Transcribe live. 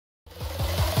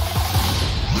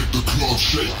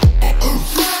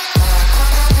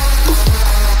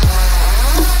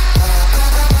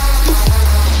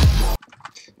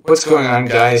What's going on,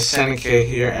 guys? Seneca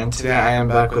here, and today I am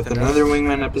back with another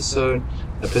Wingman episode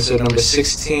number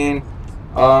 16.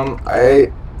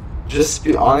 I just to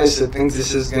be honest, I think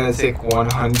this is gonna take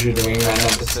 100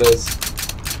 Wingman episodes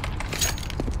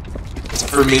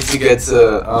for me to get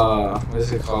to what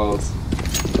is it called?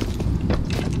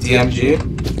 DMG.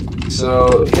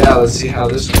 So yeah, let's see how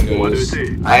this one goes.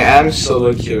 I am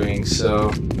solo queuing,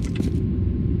 so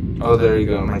oh, there you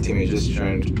go. My teammate just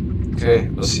joined. Okay,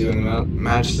 we'll see you when the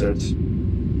match starts.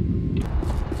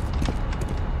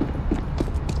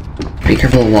 Be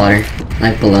careful of water,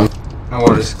 like below. My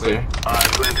water's clear. I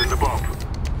planted the bomb.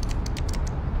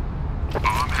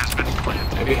 Bomb has been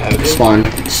planted. Maybe heavy? Spawn.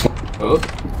 Both?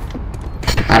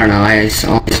 I don't know, I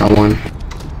saw one.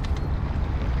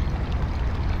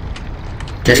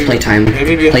 Just playtime.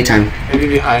 Playtime. Maybe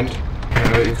behind.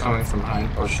 I know you're coming from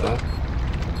behind. Watch that.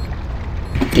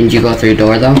 Didn't you go through a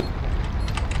door though?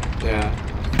 Yeah.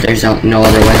 There's no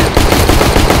other way.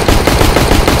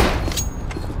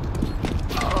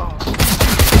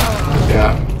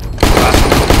 Yeah.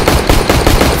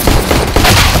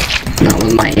 Not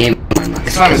with my aim. I'm not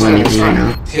It's fine, it's gonna fine, kill it's anything right fine.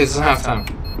 now. He doesn't have time.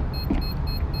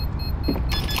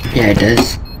 Yeah, it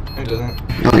does. He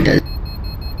doesn't. No, it does.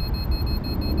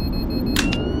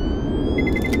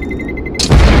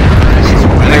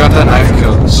 And I got that knife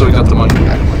kill, so we got the money.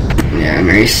 Yeah,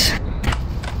 nice.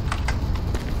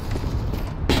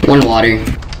 One water.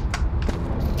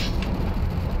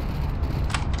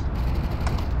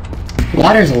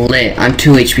 Water's lit. I'm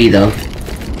 2 HP though.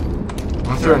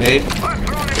 I'm throwing a nade.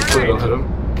 Hopefully it'll hit him.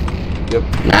 Yep.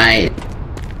 Nice.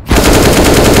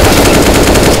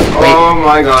 Oh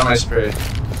my god, my spray.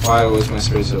 Why was my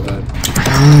spray so bad?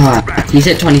 He's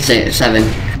at 27.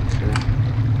 Okay.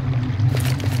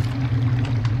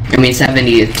 I mean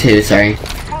 72, sorry.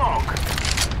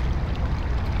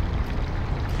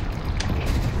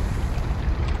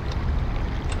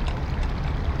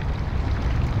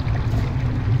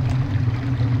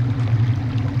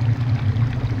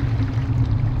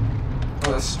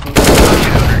 Oh, that's...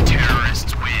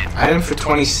 I had him for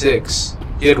 26.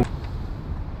 He had...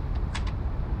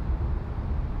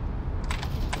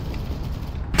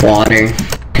 Water.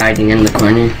 Hiding in the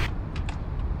corner.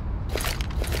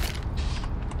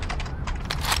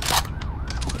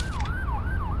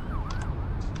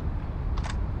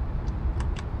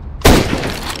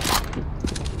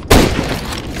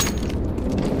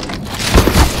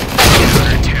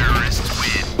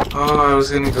 Oh, I was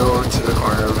gonna go to the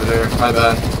corner over there. My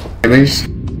bad. Rivers.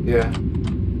 Yeah.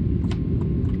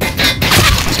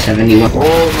 71.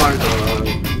 Oh my god.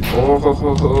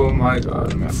 Oh my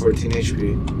god. I'm at 14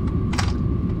 HP.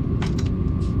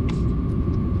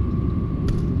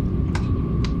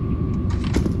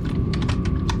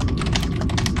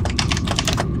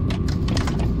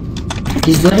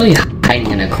 He's literally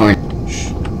hiding in a corner.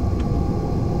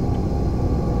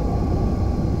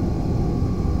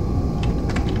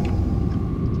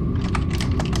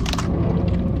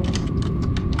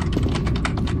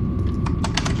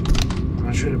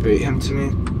 Try to bait him to me.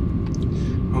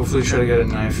 Hopefully try to get a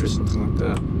knife or something like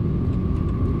that.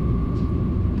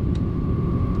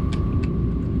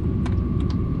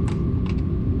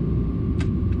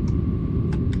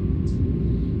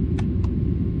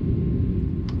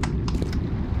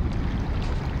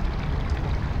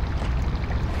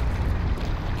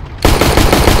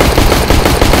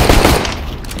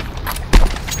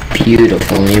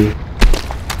 Beautiful aim.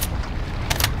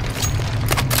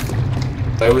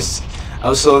 I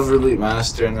was Silver Elite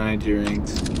Master and then I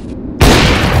deranked.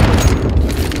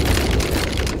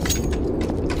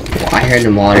 Oh, I heard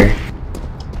him water.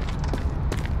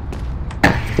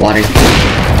 Water.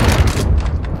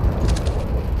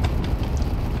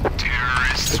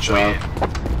 Good job.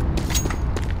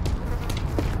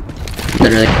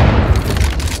 Literally.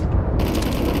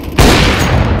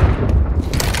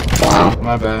 Wow.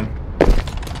 My bad.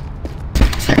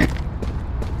 Sorry.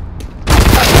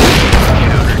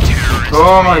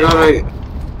 Oh my god,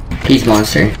 He's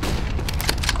monster.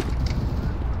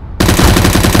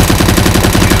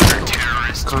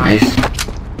 Nice.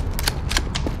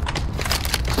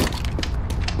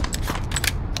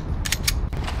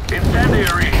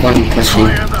 One pushing.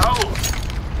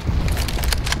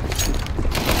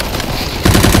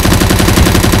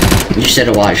 You should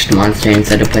have watched Monster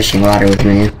instead of pushing water with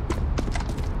me.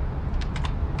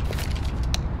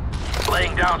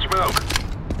 Laying down smoke.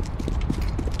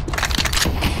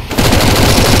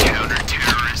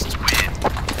 Counter-terrorists win.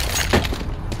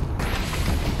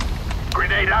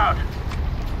 Grenade out. I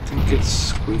think it's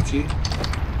squeaky.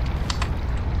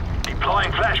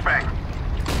 Deploying flashbang.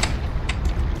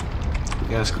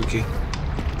 Yeah, Squeaky.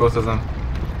 Both of them.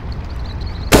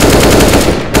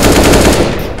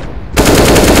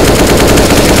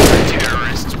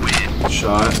 Terrorists win.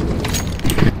 Shot.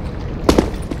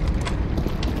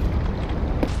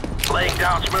 Laying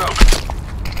down smoke.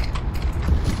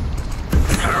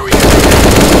 Throwing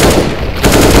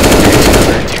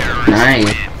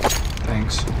Nice.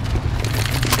 Thanks.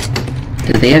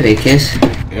 Did they have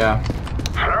AKs? Yeah.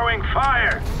 Throwing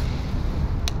fire.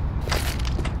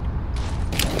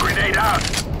 Grenade out.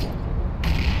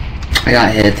 I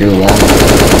got hit through a wall.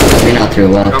 I mean, not through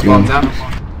a wall, Got through bombed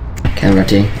down. camera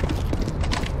T.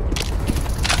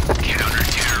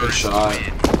 Good shot.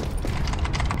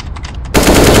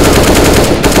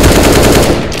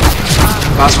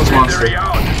 Last one's monster. Incendiary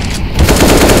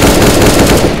out.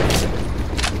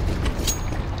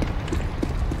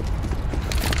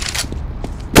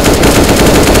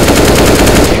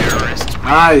 Terrorists.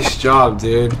 Nice job,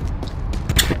 dude.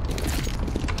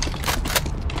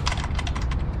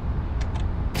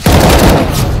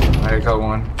 I got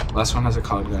one. Last one has a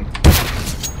COD gun.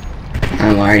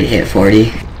 I'm already hit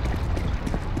 40.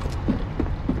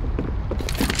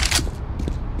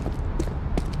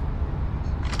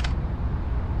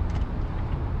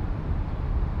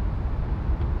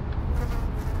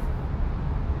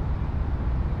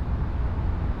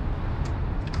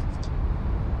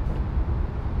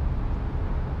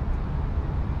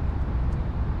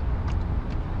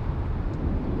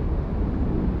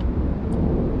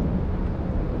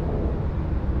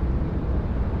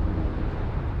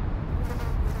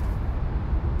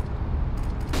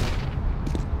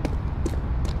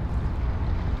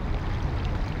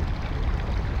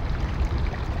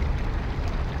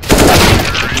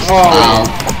 Oh,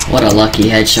 Wow, what a lucky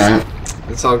headshot.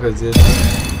 it's all good, dude.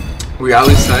 We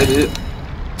outside it.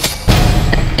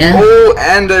 Yeah, Oh,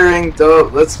 and I ranked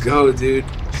up. Let's go, dude.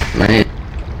 right.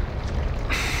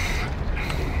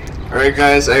 Alright,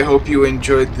 guys, I hope you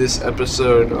enjoyed this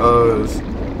episode of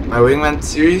my Wingman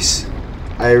series.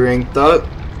 I ranked up,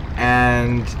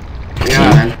 and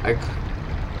yeah,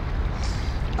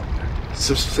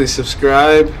 please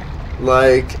subscribe,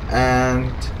 like,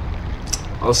 and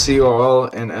I'll see you all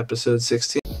in episode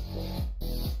 16.